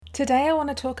Today, I want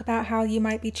to talk about how you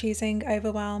might be choosing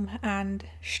overwhelm and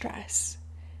stress.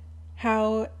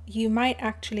 How you might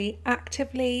actually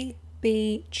actively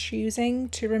be choosing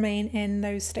to remain in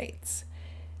those states.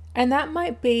 And that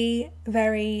might be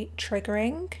very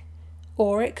triggering,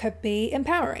 or it could be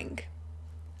empowering.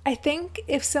 I think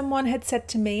if someone had said that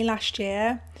to me last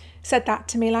year,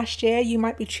 you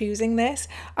might be choosing this,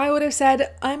 I would have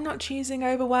said, I'm not choosing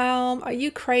overwhelm. Are you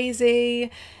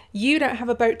crazy? You don't have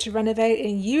a boat to renovate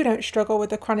and you don't struggle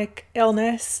with a chronic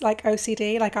illness like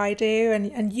OCD like I do,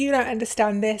 and you don't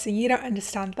understand this and you don't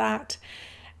understand that.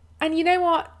 And you know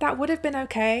what? That would have been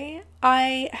okay.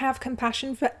 I have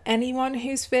compassion for anyone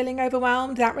who's feeling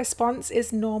overwhelmed. That response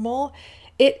is normal.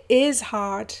 It is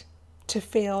hard to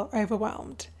feel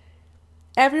overwhelmed.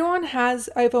 Everyone has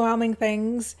overwhelming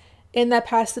things in their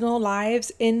personal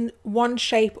lives in one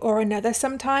shape or another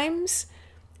sometimes.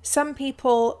 Some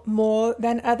people more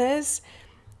than others.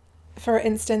 For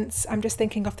instance, I'm just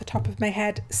thinking off the top of my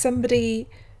head, somebody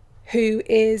who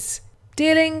is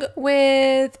dealing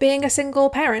with being a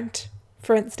single parent,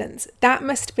 for instance. That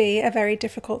must be a very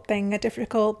difficult thing, a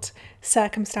difficult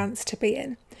circumstance to be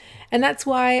in. And that's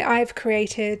why I've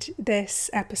created this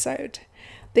episode.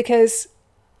 Because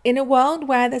in a world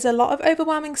where there's a lot of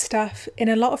overwhelming stuff in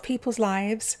a lot of people's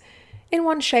lives, in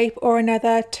one shape or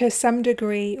another, to some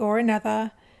degree or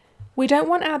another, we don't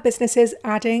want our businesses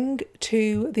adding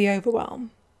to the overwhelm.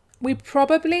 We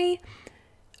probably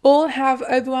all have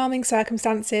overwhelming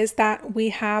circumstances that we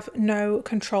have no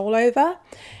control over,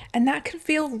 and that can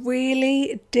feel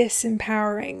really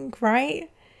disempowering,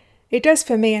 right? It does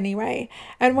for me anyway.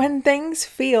 And when things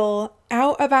feel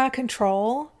out of our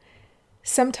control,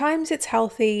 sometimes it's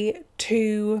healthy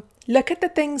to look at the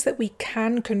things that we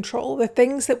can control, the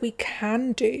things that we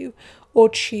can do or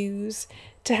choose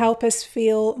to help us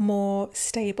feel more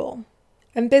stable.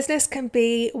 And business can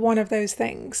be one of those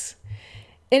things.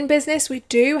 In business, we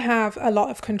do have a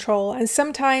lot of control, and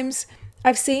sometimes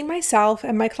I've seen myself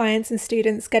and my clients and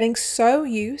students getting so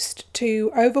used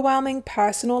to overwhelming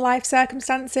personal life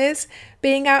circumstances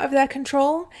being out of their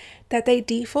control that they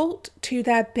default to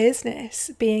their business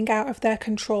being out of their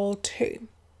control too.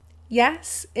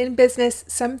 Yes, in business,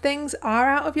 some things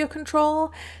are out of your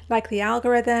control, like the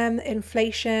algorithm,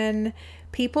 inflation,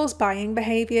 people's buying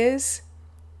behaviors.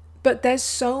 But there's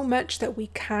so much that we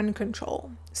can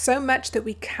control, so much that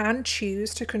we can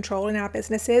choose to control in our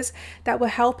businesses that will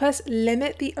help us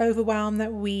limit the overwhelm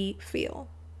that we feel.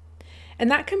 And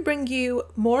that can bring you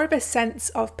more of a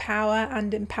sense of power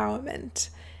and empowerment.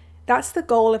 That's the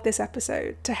goal of this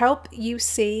episode, to help you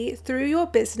see through your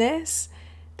business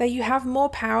that you have more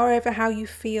power over how you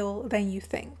feel than you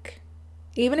think,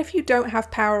 even if you don't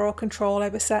have power or control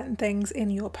over certain things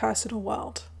in your personal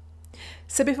world.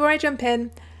 So before I jump in,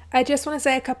 I just want to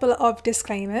say a couple of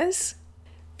disclaimers.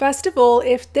 First of all,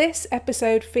 if this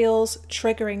episode feels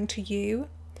triggering to you,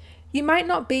 you might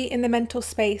not be in the mental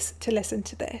space to listen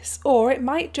to this, or it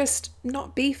might just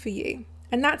not be for you.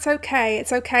 And that's okay.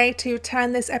 It's okay to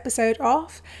turn this episode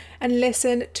off and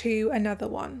listen to another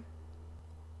one.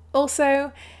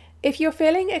 Also, if you're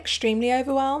feeling extremely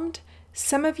overwhelmed,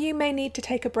 some of you may need to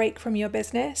take a break from your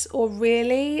business or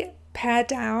really pare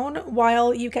down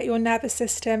while you get your nervous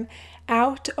system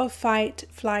out of fight,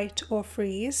 flight, or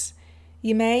freeze.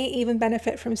 You may even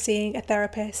benefit from seeing a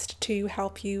therapist to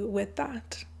help you with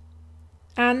that.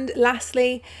 And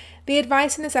lastly, the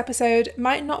advice in this episode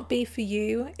might not be for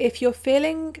you if you're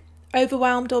feeling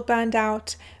overwhelmed or burned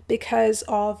out because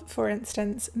of, for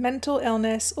instance, mental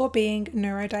illness or being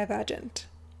neurodivergent.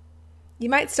 You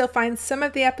might still find some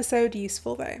of the episode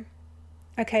useful though.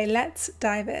 Okay, let's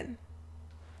dive in.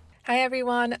 Hi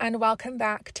everyone, and welcome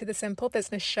back to the Simple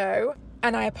Business Show.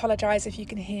 And I apologize if you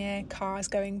can hear cars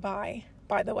going by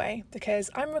the way, because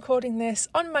I'm recording this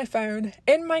on my phone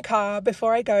in my car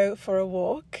before I go for a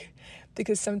walk,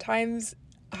 because sometimes,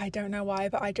 I don't know why,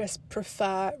 but I just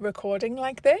prefer recording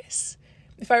like this.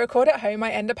 If I record at home,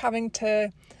 I end up having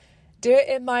to do it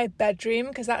in my bedroom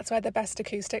because that's where the best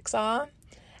acoustics are,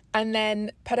 and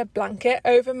then put a blanket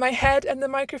over my head and the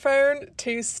microphone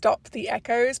to stop the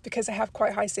echoes because I have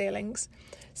quite high ceilings.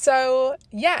 So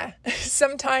yeah,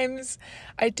 sometimes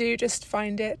I do just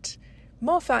find it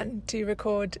more fun to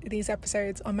record these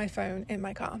episodes on my phone in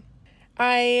my car.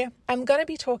 I am going to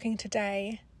be talking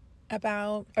today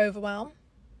about overwhelm,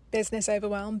 business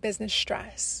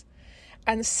stress,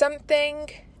 and something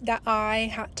that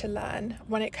I had to learn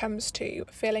when it comes to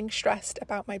feeling stressed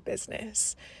about my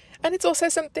business. And it's also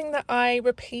something that I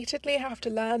repeatedly have to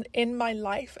learn in my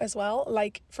life as well,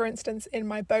 like for instance in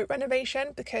my boat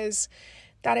renovation, because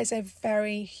that is a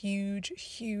very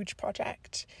huge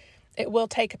project. It will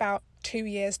take about 2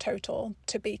 years total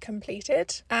to be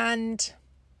completed, and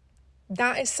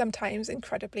that is sometimes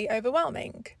incredibly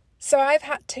overwhelming. So I've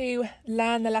had to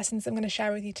learn the lessons I'm going to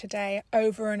share with you today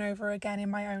over and over again in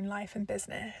my own life and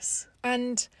business.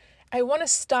 And I want to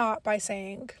start by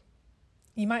saying,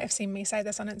 you might have seen me say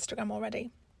this on Instagram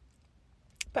already,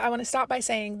 but I want to start by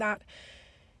saying that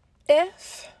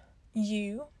if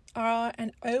you are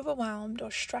an overwhelmed or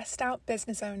stressed out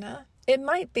business owner, it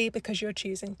might be because you're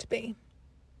choosing to be.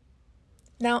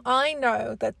 Now, I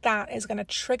know that that is going to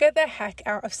trigger the heck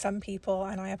out of some people,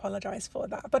 and I apologize for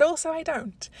that, but also I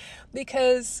don't,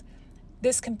 because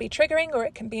this can be triggering or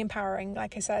it can be empowering,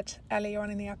 like I said earlier on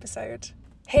in the episode.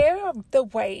 Here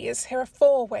are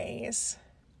 4 ways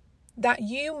that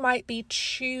you might be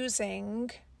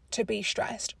choosing to be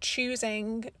stressed,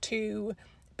 choosing to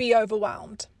be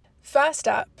overwhelmed. First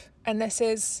up, and this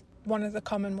is one of the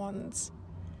common ones,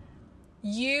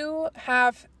 you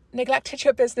have neglected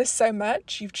your business so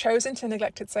much, you've chosen to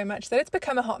neglect it so much that it's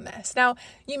become a hot mess. Now,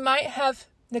 you might have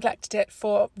neglected it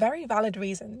for very valid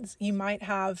reasons. You might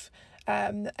have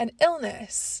an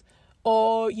illness,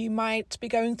 or you might be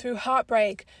going through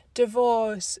heartbreak,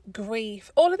 divorce,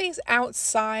 grief, all of these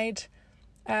outside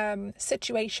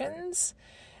situations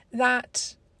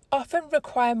that often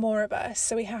require more of us.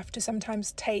 So we have to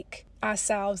sometimes take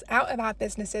ourselves out of our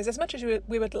businesses as much as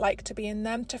we would like to be in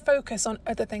them to focus on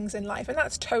other things in life. And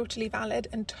that's totally valid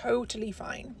and totally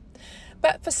fine.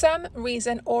 But for some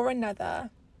reason or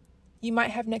another, you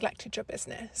might have neglected your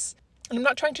business. And I'm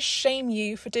not trying to shame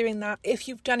you for doing that if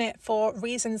you've done it for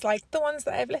reasons like the ones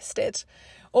that I've listed,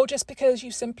 or just because you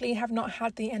simply have not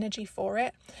had the energy for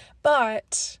it.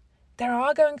 But there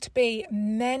are going to be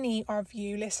many of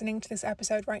you listening to this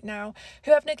episode right now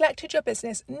who have neglected your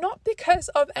business, not because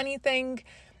of anything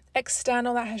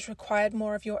external that has required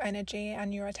more of your energy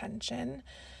and your attention,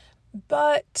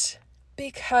 but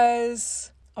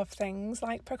because of things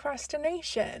like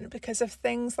procrastination, because of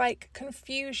things like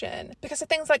confusion, because of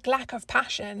things like lack of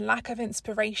passion, lack of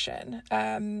inspiration,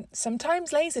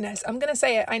 sometimes laziness. I'm going to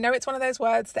say it. I know it's one of those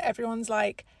words that everyone's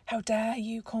like, how dare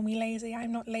you call me lazy?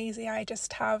 I'm not lazy. I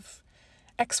just have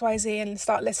XYZ, and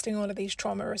start listing all of these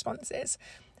trauma responses.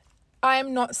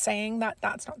 I'm not saying that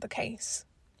that's not the case.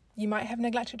 You might have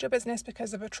neglected your business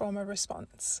because of a trauma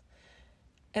response,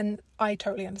 and I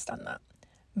totally understand that.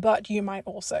 But you might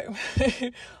also,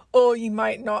 or you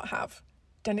might not have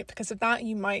done it because of that.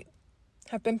 You might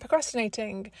have been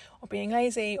procrastinating or being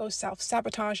lazy or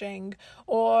self-sabotaging,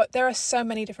 or there are so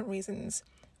many different reasons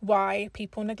why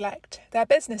people neglect their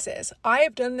businesses. I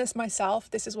have done this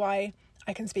myself. This is why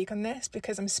I can speak on this,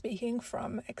 because I'm speaking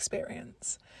from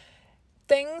experience.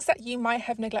 Things that you might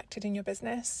have neglected in your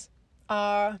business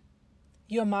are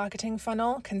your marketing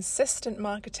funnel, consistent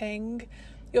marketing,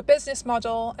 your business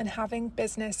model, and having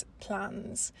business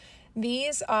plans.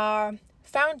 These are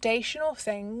foundational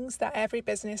things that every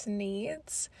business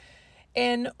needs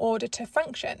in order to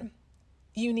function.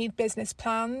 You need business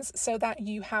plans so that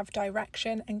you have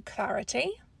direction and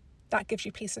clarity. That gives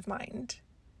you peace of mind.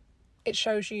 It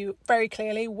shows you very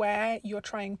clearly where you're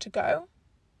trying to go.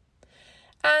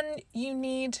 And you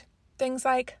need things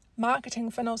like marketing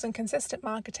funnels and consistent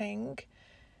marketing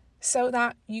so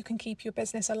that you can keep your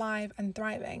business alive and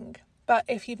thriving. But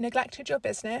if you've neglected your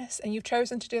business and you've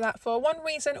chosen to do that for one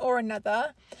reason or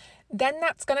another, then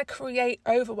that's going to create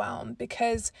overwhelm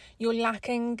because you're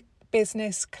lacking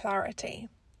business clarity.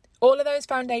 All of those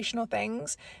foundational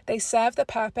things, they serve the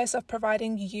purpose of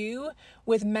providing you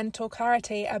with mental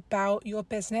clarity about your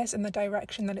business and the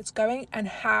direction that it's going and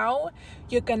how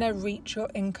you're going to reach your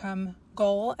income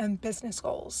goal and business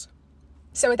goals.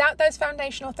 So without those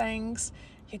foundational things,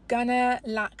 you're going to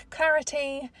lack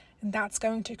clarity, and that's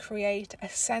going to create a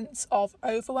sense of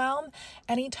overwhelm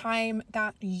anytime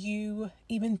that you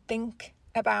even think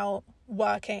about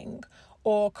working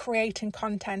or creating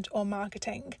content or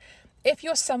marketing. If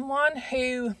you're someone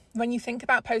who, when you think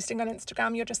about posting on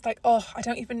Instagram, you're just like, oh, I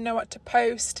don't even know what to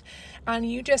post, and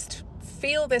you just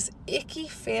feel this icky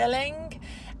feeling,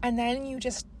 and then you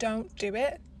just don't do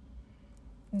it,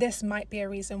 this might be a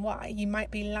reason why. You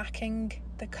might be lacking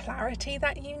the clarity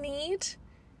that you need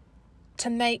to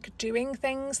make doing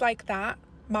things like that,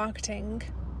 marketing,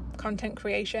 content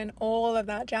creation, all of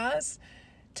that jazz,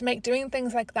 to make doing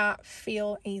things like that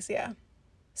feel easier.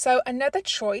 So another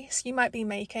choice you might be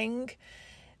making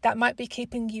that might be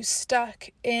keeping you stuck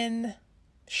in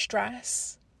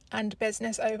stress and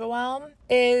business overwhelm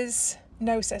is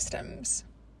no systems.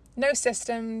 No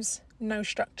systems, no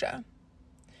structure.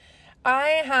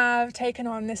 I have taken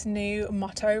on this new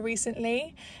motto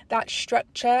recently that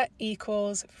structure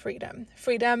equals freedom.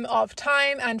 Freedom of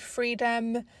time and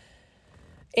freedom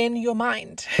in your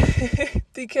mind.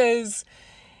 Because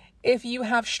if you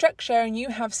have structure and you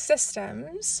have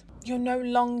systems, you're no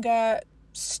longer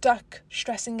stuck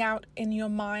stressing out in your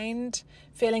mind,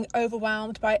 feeling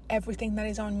overwhelmed by everything that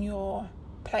is on your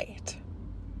plate.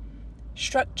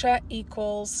 Structure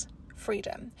equals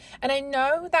freedom. And I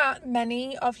know that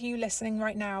many of you listening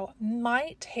right now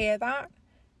might hear that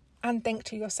and think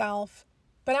to yourself,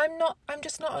 but I'm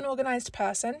just not an organized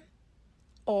person,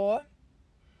 or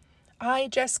I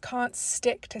just can't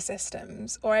stick to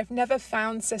systems, or I've never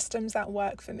found systems that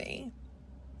work for me.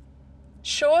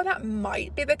 Sure, that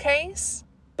might be the case,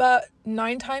 but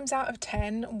 9 times out of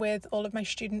 10 with all of my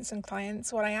students and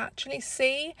clients, what I actually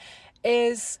see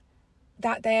is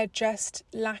that they are just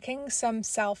lacking some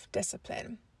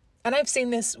self-discipline. And I've seen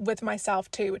this with myself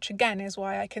too, which again is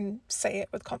why I can say it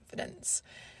with confidence.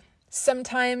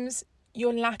 Sometimes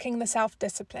you're lacking the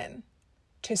self-discipline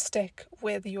to stick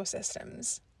with your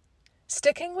systems.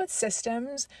 Sticking with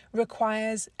systems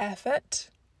requires effort,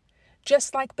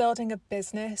 just like building a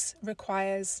business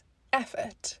requires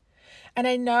effort. And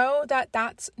I know that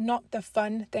that's not the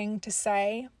fun thing to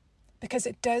say, because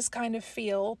it does kind of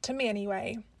feel, to me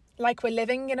anyway, like we're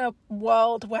living in a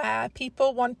world where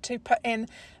people want to put in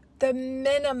the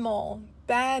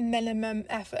bare minimum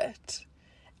effort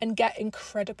and get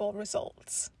incredible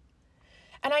results.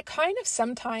 And I kind of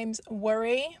sometimes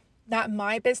worry that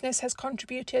my business has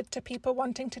contributed to people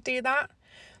wanting to do that,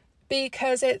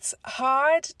 because it's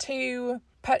hard to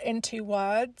put into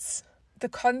words the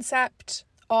concept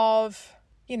of,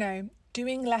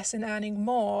 doing less and earning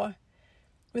more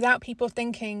without people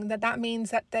thinking that means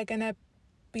that they're going to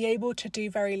be able to do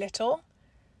very little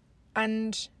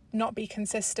and not be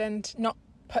consistent, not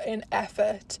put in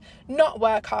effort, not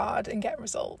work hard and get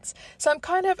results. So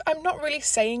I'm not really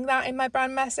saying that in my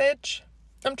brand message.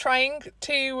 I'm trying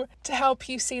to help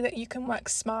you see that you can work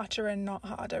smarter and not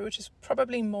harder, which is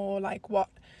probably more like what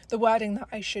the wording that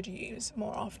I should use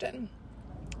more often.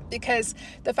 Because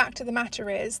the fact of the matter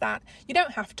is that you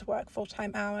don't have to work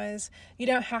full-time hours. You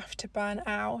don't have to burn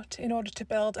out in order to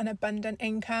build an abundant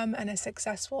income and a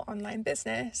successful online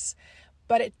business.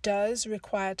 But it does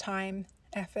require time,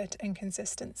 effort, and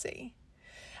consistency.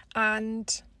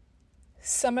 And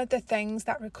some of the things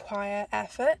that require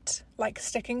effort, like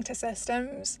sticking to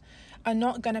systems, are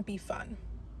not going to be fun.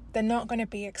 They're not going to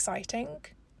be exciting.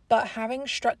 But having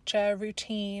structure,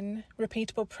 routine,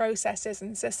 repeatable processes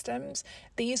and systems,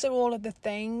 these are all of the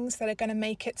things that are going to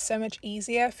make it so much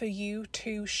easier for you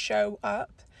to show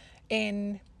up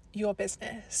in your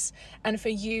business and for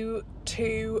you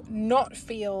to not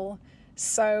feel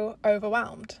so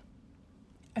overwhelmed.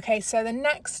 Okay, so the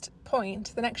next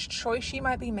point, the next choice you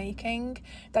might be making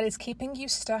that is keeping you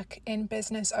stuck in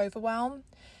business overwhelm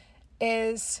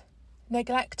is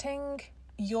neglecting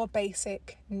your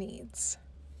basic needs.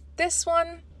 This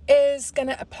one is going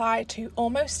to apply to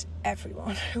almost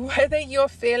everyone, whether you're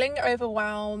feeling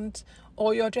overwhelmed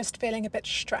or you're just feeling a bit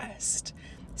stressed.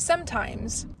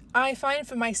 Sometimes I find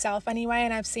for myself anyway,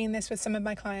 and I've seen this with some of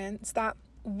my clients, that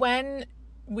when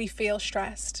we feel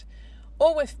stressed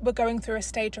or we're going through a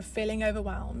stage of feeling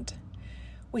overwhelmed,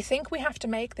 we think we have to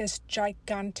make this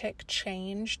gigantic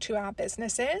change to our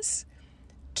businesses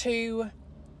to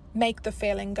make the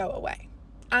feeling go away.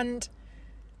 And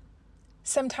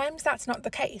sometimes that's not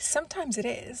the case. Sometimes it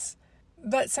is.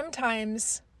 But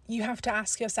sometimes you have to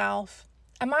ask yourself,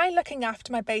 am I looking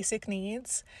after my basic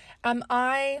needs? Am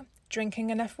I drinking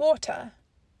enough water,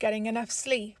 getting enough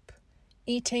sleep,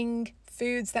 eating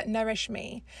foods that nourish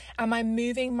me? Am I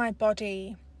moving my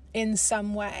body in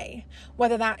some way?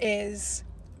 Whether that is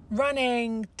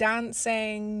running,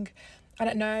 dancing,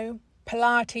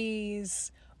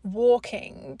 Pilates,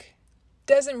 walking.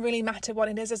 Doesn't really matter what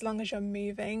it is as long as you're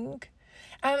moving.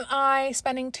 Am I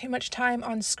spending too much time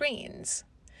on screens?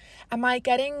 Am I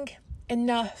getting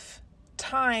enough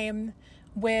time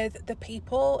with the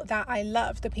people that I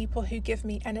love, the people who give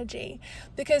me energy?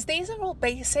 Because these are all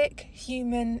basic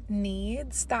human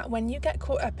needs that when you get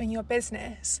caught up in your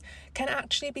business can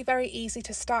actually be very easy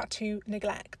to start to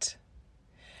neglect.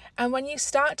 And when you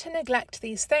start to neglect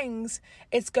these things,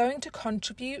 it's going to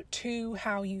contribute to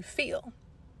how you feel.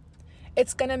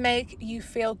 It's going to make you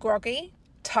feel groggy,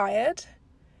 tired.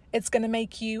 It's going to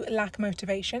make you lack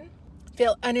motivation,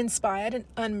 feel uninspired and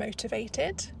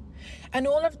unmotivated. And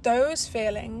all of those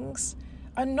feelings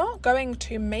are not going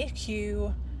to make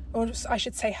you, or I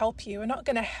should say help you, are not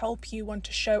going to help you want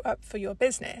to show up for your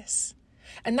business.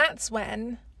 And that's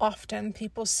when often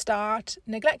people start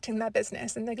neglecting their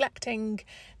business and neglecting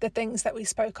the things that we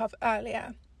spoke of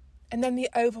earlier. And then the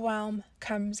overwhelm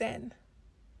comes in.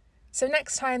 So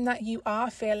next time that you are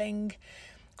feeling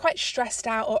quite stressed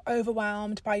out or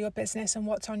overwhelmed by your business and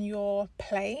what's on your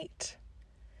plate,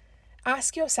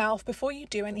 ask yourself, before you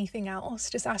do anything else,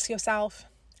 just ask yourself,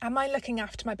 am I looking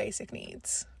after my basic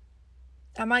needs?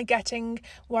 Am I getting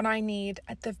what I need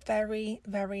at the very,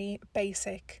 very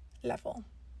basic level?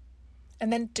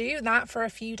 And then do that for a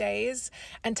few days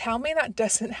and tell me that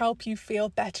doesn't help you feel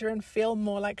better and feel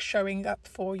more like showing up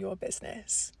for your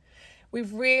business. We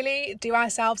really do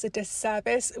ourselves a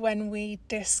disservice when we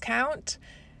discount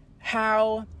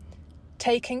how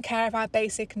taking care of our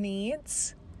basic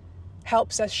needs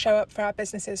helps us show up for our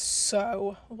businesses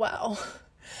so well.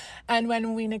 And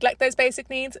when we neglect those basic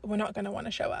needs, we're not going to want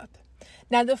to show up.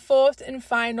 Now, the fourth and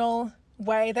final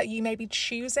way that you may be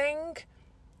choosing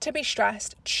to be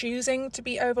stressed, choosing to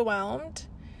be overwhelmed,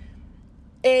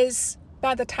 is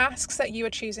by the tasks that you are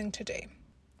choosing to do.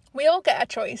 We all get a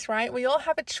choice, right? We all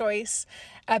have a choice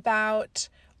about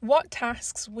what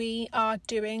tasks we are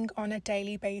doing on a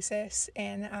daily basis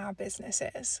in our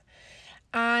businesses.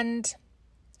 And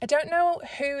I don't know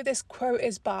who this quote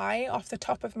is by off the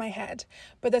top of my head,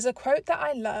 but there's a quote that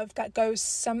I love that goes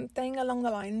something along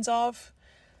the lines of,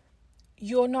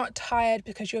 you're not tired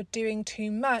because you're doing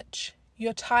too much.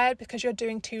 You're tired because you're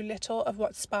doing too little of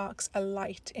what sparks a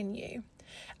light in you.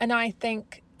 And I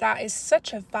think that is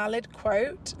such a valid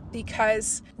quote,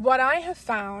 because what I have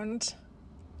found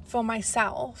for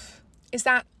myself is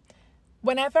that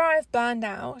whenever I've burned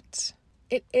out,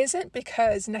 it isn't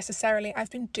because necessarily I've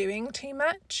been doing too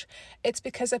much. It's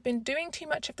because I've been doing too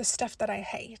much of the stuff that I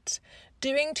hate,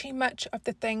 doing too much of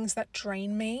the things that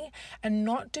drain me, and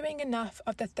not doing enough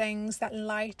of the things that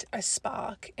light a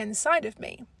spark inside of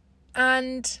me.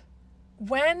 And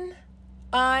when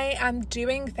I am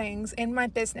doing things in my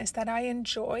business that I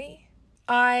enjoy,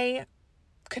 I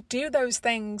could do those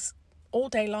things all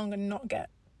day long and not get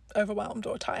overwhelmed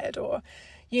or tired or,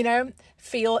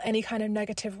 feel any kind of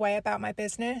negative way about my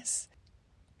business.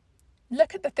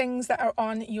 Look at the things that are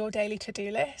on your daily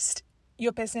to-do list,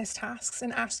 your business tasks,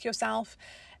 and ask yourself,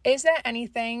 is there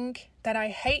anything that I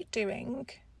hate doing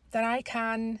that I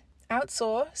can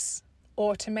outsource,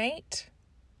 automate,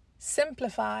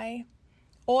 simplify,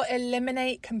 or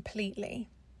eliminate completely?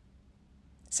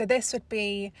 So this would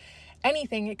be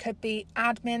anything. It could be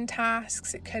admin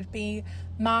tasks, it could be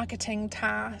marketing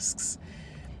tasks.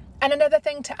 And another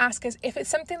thing to ask is, if it's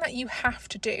something that you have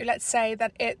to do, let's say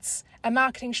that it's a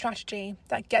marketing strategy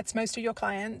that gets most of your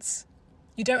clients,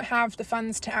 you don't have the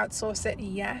funds to outsource it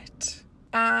yet,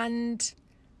 and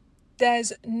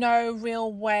there's no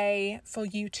real way for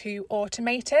you to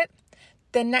automate it,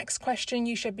 the next question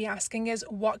you should be asking is,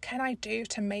 what can I do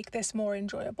to make this more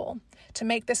enjoyable, to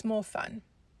make this more fun?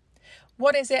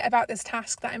 What is it about this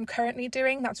task that I'm currently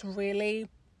doing that's really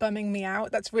bumming me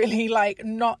out, that's really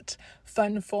not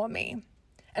fun for me?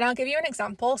 And I'll give you an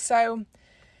example. So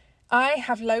I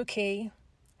have low-key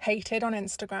hated on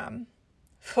Instagram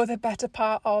for the better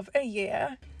part of a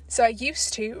year. So I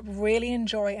used to really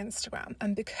enjoy Instagram,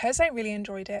 and because I really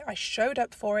enjoyed it, I showed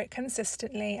up for it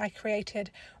consistently. I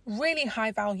created really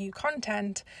high value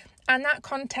content, and that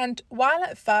content, while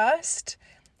at first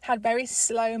had very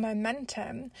slow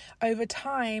momentum, over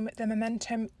time the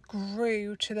momentum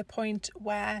grew to the point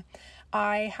where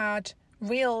I had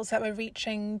reels that were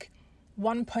reaching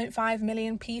 1.5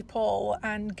 million people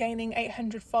and gaining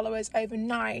 800 followers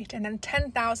overnight, and then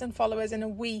 10,000 followers in a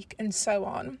week, and so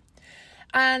on.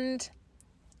 And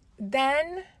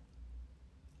then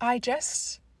I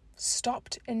just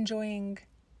stopped enjoying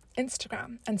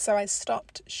Instagram, and so I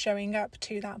stopped showing up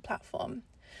to that platform.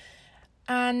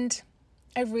 And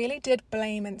I really did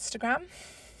blame Instagram.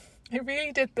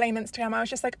 I was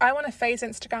just like, I want to phase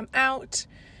Instagram out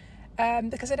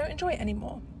because I don't enjoy it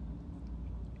anymore.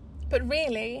 But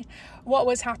really, what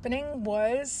was happening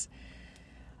was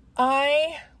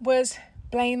I was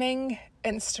blaming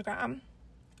Instagram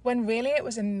when really it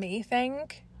was a me thing.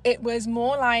 It was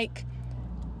more like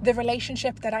the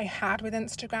relationship that I had with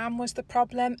Instagram was the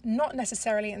problem, not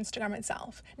necessarily Instagram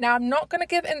itself. Now, I'm not going to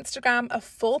give Instagram a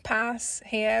full pass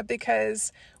here,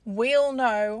 because we all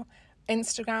know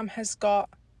Instagram has got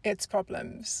its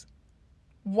problems.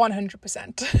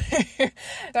 100%.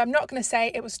 So I'm not going to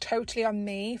say it was totally on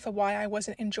me for why I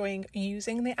wasn't enjoying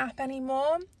using the app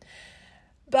anymore,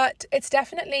 but it's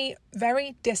definitely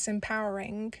very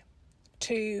disempowering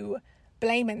to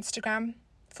blame Instagram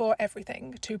for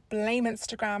everything, to blame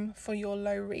Instagram for your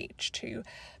low reach, to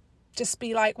just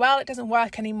be like, well, it doesn't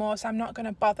work anymore, so I'm not going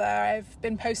to bother. I've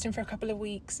been posting for a couple of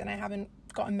weeks and I haven't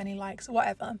gotten many likes,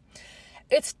 whatever.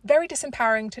 It's very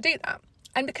disempowering to do that.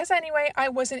 And because anyway, I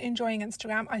wasn't enjoying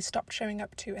Instagram, I stopped showing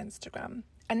up to Instagram.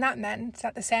 And that meant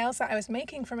that the sales that I was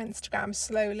making from Instagram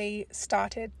slowly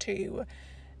started to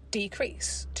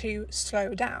decrease, to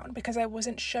slow down, because I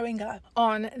wasn't showing up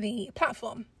on the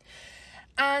platform.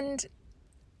 And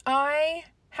I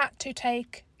had to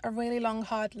take a really long,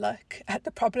 hard look at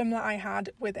the problem that I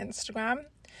had with Instagram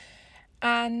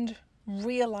and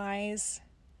realize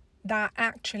that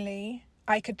actually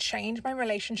I could change my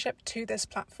relationship to this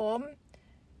platform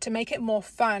to make it more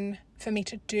fun for me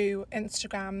to do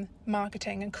Instagram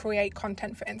marketing and create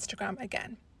content for Instagram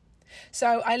again.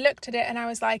 So I looked at it and I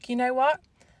was like, you know what?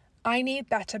 I need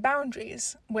better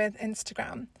boundaries with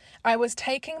Instagram. I was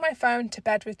taking my phone to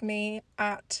bed with me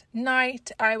at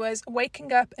night. I was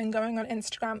waking up and going on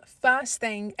Instagram first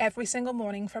thing every single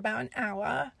morning for about an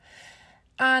hour.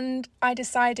 And I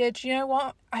decided, you know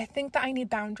what? I think that I need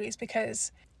boundaries,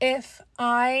 because if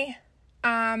I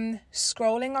am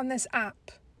scrolling on this app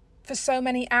for so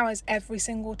many hours every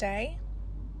single day,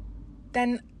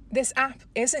 then this app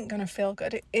isn't going to feel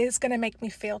good. It is going to make me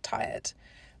feel tired,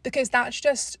 because that's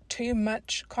just too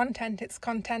much content. It's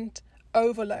content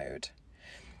overload.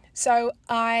 So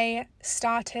I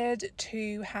started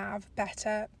to have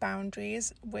better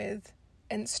boundaries with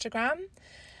Instagram.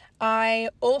 I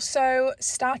also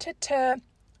started to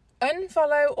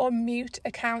unfollow or mute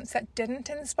accounts that didn't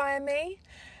inspire me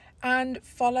and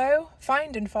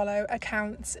find and follow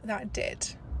accounts that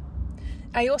did.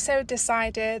 I also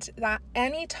decided that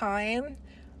anytime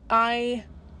I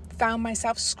found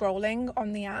myself scrolling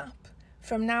on the app,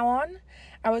 from now on,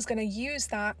 I was going to use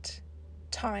that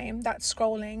time, that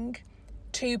scrolling,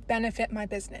 to benefit my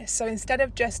business. So instead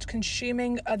of just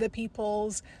consuming other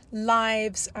people's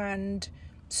lives and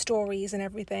stories and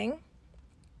everything,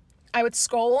 I would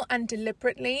scroll and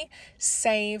deliberately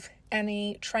save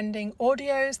any trending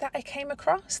audios that I came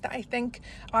across that I think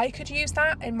I could use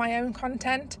that in my own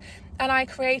content. And I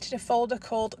created a folder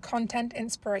called Content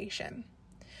Inspiration.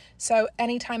 So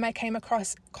anytime I came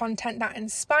across content that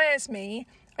inspires me,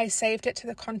 I saved it to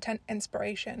the Content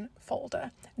Inspiration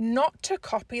folder. Not to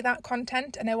copy that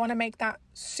content, and I want to make that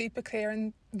super clear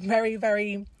and very,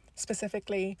 very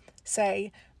specifically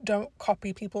say, don't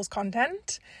copy people's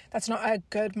content. That's not a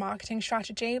good marketing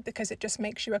strategy, because it just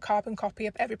makes you a carbon copy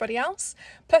of everybody else.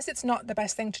 Plus, it's not the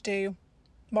best thing to do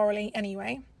morally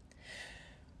anyway.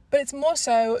 But it's more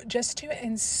so just to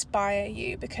inspire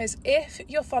you, because if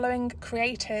you're following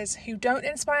creators who don't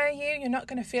inspire you, you're not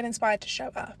going to feel inspired to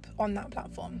show up on that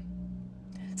platform.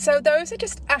 So those are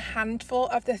just a handful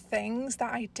of the things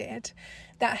that I did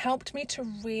that helped me to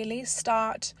really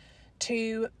start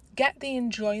to get the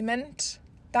enjoyment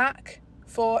back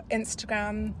for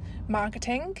Instagram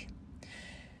marketing.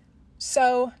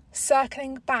 So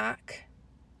circling back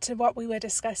to what we were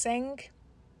discussing,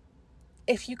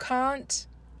 if you can't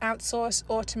outsource,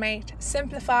 automate,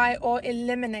 simplify, or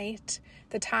eliminate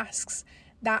the tasks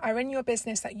that are in your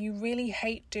business that you really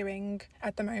hate doing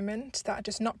at the moment, that are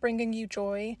just not bringing you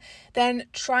joy, then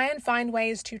try and find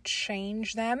ways to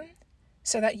change them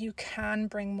so that you can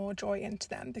bring more joy into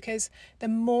them. Because the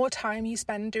more time you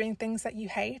spend doing things that you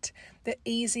hate, the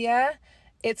easier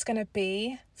it's going to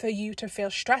be for you to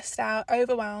feel stressed out,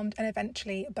 overwhelmed, and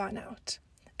eventually burn out.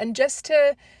 And just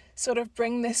to sort of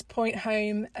bring this point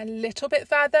home a little bit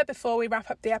further before we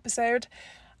wrap up the episode,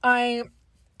 I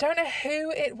don't know who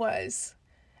it was.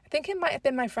 I think it might have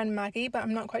been my friend Maggie, but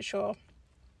I'm not quite sure,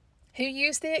 who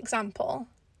used the example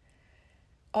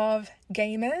of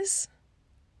gamers.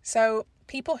 So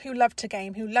people who love to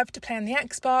game, who love to play on the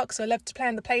Xbox or love to play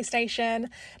on the PlayStation.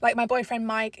 Like my boyfriend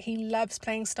Mike, he loves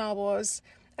playing Star Wars,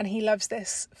 and he loves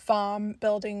this farm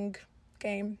building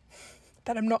game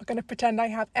that I'm not going to pretend I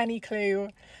have any clue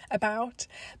about.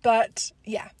 But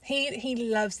yeah, he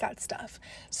loves that stuff.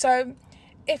 So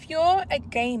if you're a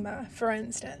gamer, for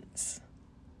instance,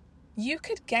 you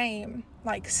could game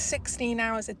like 16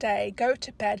 hours a day, go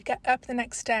to bed, get up the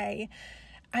next day,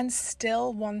 and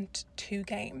still want to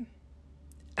game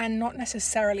and not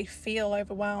necessarily feel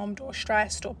overwhelmed or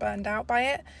stressed or burned out by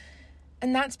it.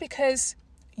 And that's because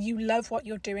you love what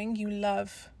you're doing. You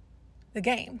love the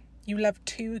game. You love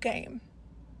to game.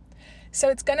 So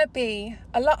it's going to be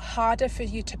a lot harder for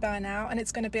you to burn out, and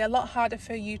it's going to be a lot harder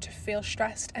for you to feel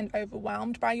stressed and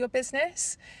overwhelmed by your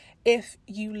business if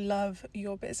you love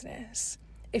your business,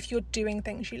 if you're doing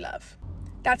things you love.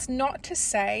 That's not to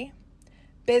say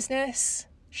business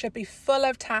should be full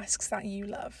of tasks that you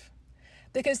love,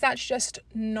 because that's just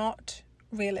not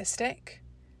realistic.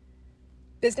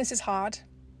 Business is hard.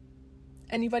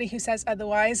 Anybody who says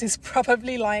otherwise is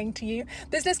probably lying to you.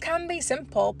 Business can be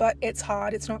simple, but it's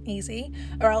hard, it's not easy.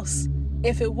 Or else,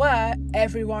 if it were,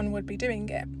 everyone would be doing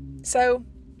it. So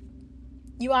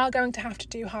you are going to have to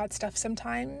do hard stuff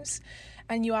sometimes,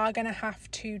 and you are going to have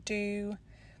to do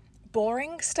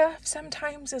boring stuff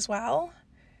sometimes as well.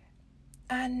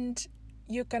 And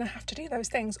you're going to have to do those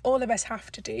things. All of us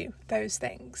have to do those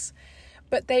things.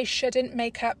 But they shouldn't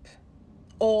make up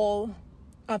all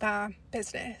of our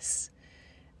business.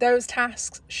 Those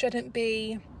tasks shouldn't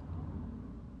be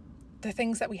the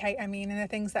things that we hate, and the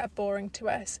things that are boring to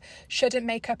us shouldn't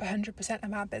make up 100%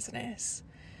 of our business.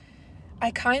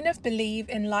 I kind of believe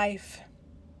in life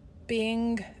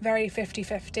being very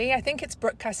 50-50. I think it's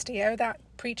Brooke Castillo that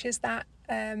preaches that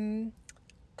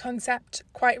concept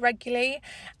quite regularly,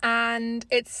 and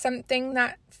it's something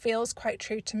that feels quite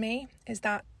true to me, is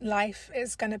that life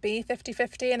is going to be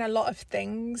 50-50, and a lot of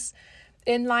things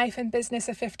in life and business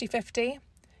are 50-50.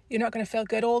 You're not going to feel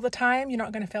good all the time, you're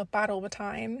not going to feel bad all the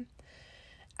time.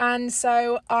 And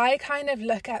so I kind of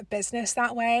look at business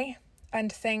that way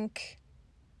and think,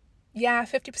 yeah,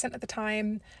 50% of the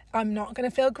time I'm not going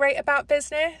to feel great about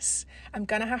business. I'm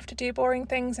going to have to do boring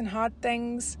things and hard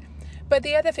things. But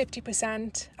the other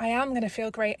 50%, I am going to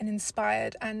feel great and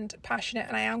inspired and passionate,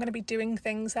 and I am going to be doing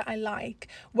things that I like,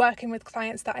 working with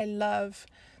clients that I love,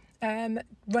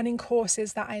 running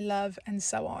courses that I love, and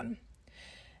so on.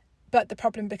 But the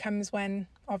problem becomes when,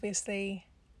 obviously,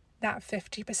 that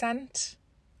 50%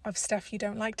 of stuff you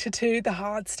don't like to do, the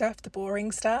hard stuff, the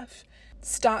boring stuff,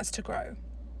 starts to grow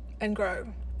and grow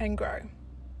and grow.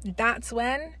 That's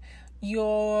when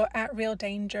you're at real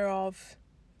danger of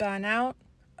burnout,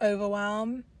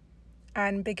 overwhelm,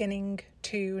 and beginning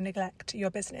to neglect your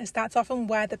business. That's often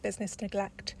where the business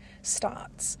neglect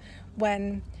starts,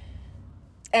 when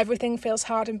everything feels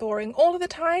hard and boring all of the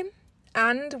time,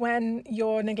 and when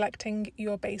you're neglecting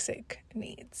your basic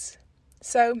needs.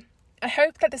 So I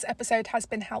hope that this episode has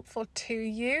been helpful to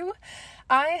you.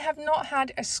 I have not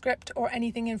had a script or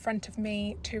anything in front of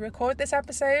me to record this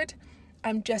episode.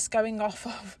 I'm just going off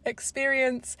of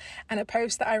experience and a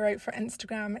post that I wrote for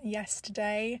Instagram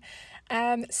yesterday.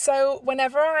 So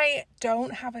whenever I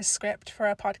don't have a script for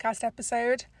a podcast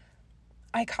episode,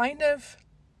 I kind of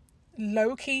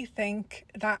low-key think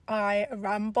that I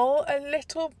ramble a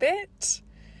little bit.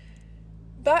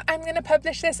 But I'm going to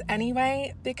publish this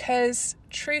anyway because,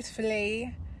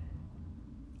 truthfully,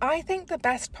 I think the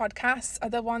best podcasts are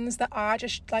the ones that are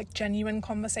just like genuine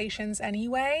conversations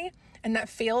anyway, and that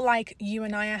feel like you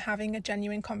and I are having a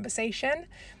genuine conversation,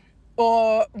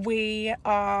 or we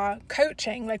are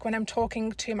coaching. Like when I'm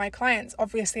talking to my clients,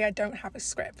 obviously I don't have a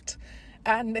script,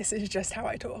 and this is just how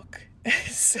I talk.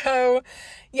 So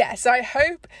I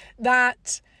hope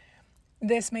that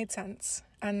this made sense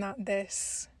and that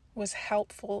this was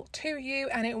helpful to you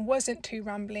and it wasn't too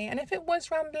rambly. And if it was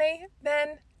rambly,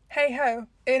 then hey ho,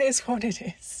 it is what it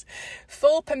is.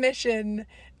 Full permission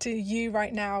to you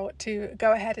right now to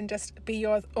go ahead and just be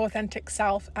your authentic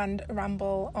self and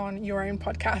ramble on your own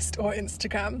podcast or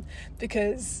Instagram,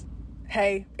 because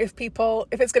hey, if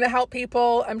it's going to help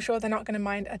people, I'm sure they're not going to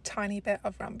mind a tiny bit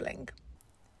of rambling.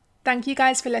 Thank you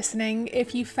guys for listening.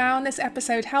 If you found this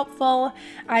episode helpful,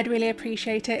 I'd really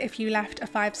appreciate it if you left a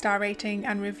 5-star rating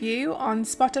and review on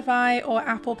Spotify or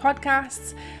Apple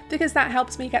Podcasts, because that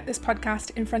helps me get this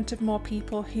podcast in front of more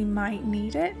people who might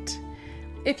need it.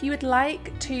 If you would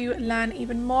like to learn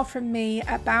even more from me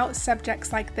about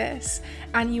subjects like this,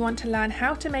 and you want to learn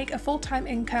how to make a full-time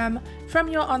income from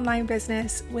your online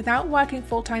business without working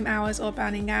full-time hours or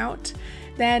burning out,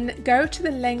 then go to the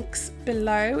links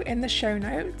below in the show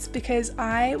notes, because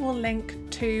I will link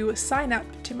to sign up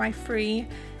to my free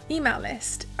email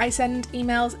list. I send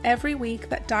emails every week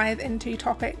that dive into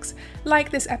topics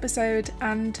like this episode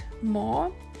and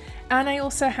more. And I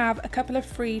also have a couple of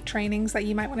free trainings that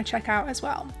you might want to check out as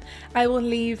well. I will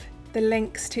leave the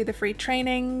links to the free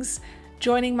trainings,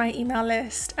 joining my email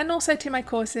list, and also to my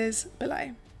courses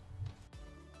below.